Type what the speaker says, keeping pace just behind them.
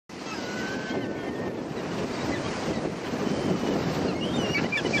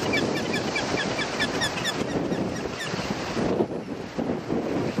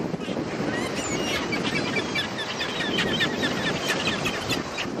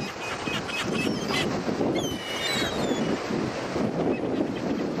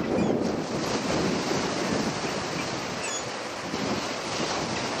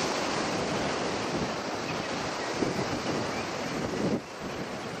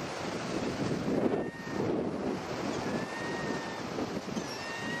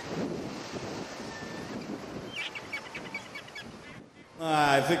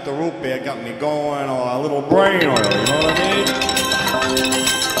I think the root beer got me going, or a little brain oil, you know what I mean?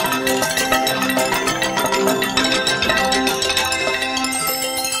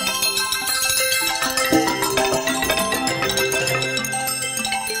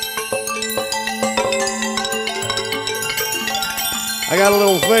 I got a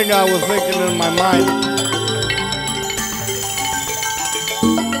little thing I was thinking in my mind.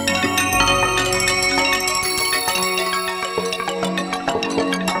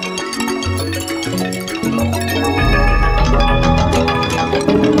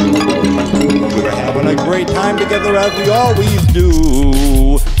 A great time together as we always do.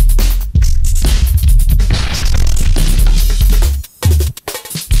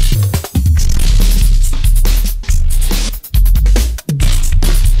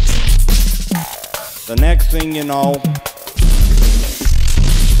 The next thing you know,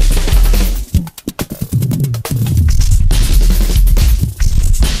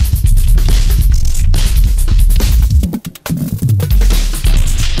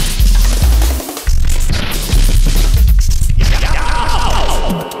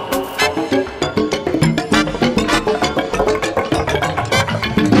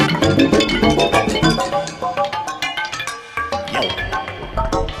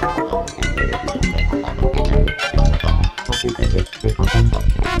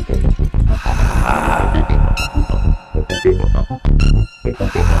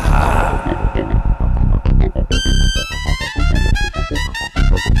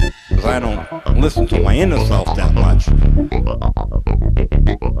 I don't listen to my inner self that much.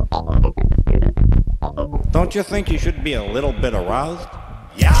 Don't you think you should be a little bit aroused?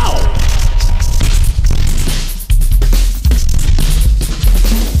 Yow!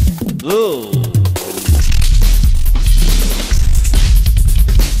 Ooh.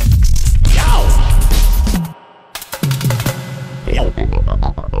 Yow! Yow!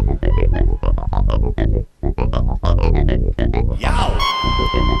 Yow!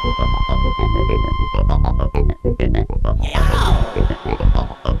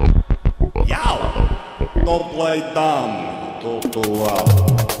 Yow! Don't play dumb. Talk too loud.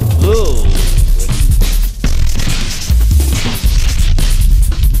 Ooh.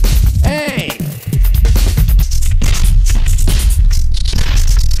 Hey!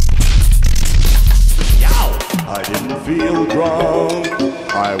 Yow! I didn't feel drunk.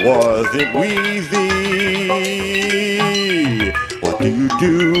 I wasn't wheezy. What do you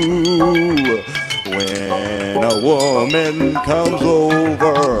do when a woman comes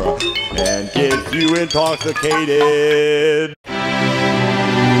over and gets you intoxicated?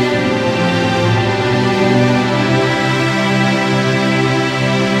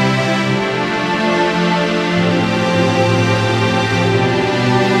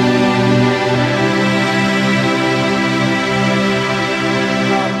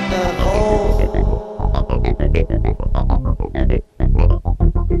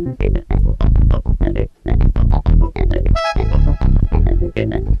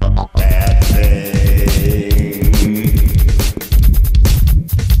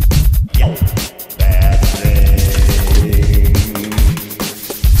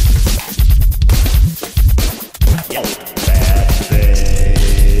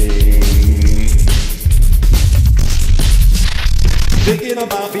 Thinking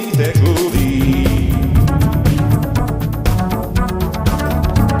about bisexually.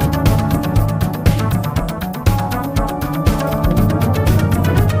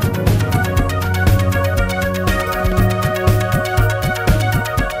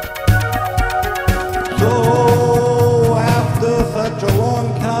 So after such a long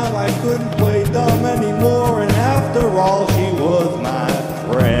time I couldn't play dumb anymore, and after all she was my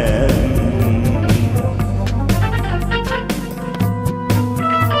friend.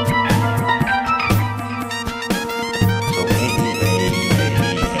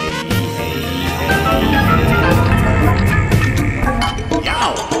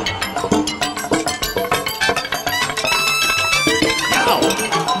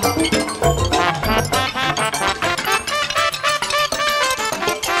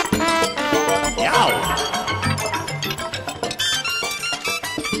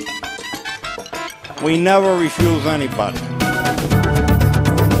 We never refuse anybody.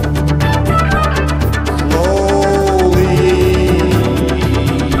 Slowly.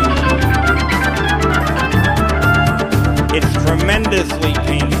 It's tremendously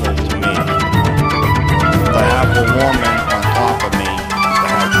painful to me to have a woman on top of me to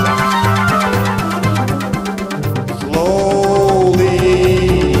have sex. Slowly.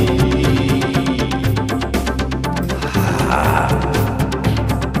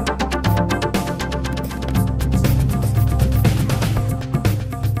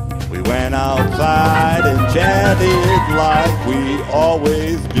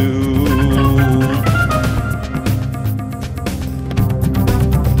 is due.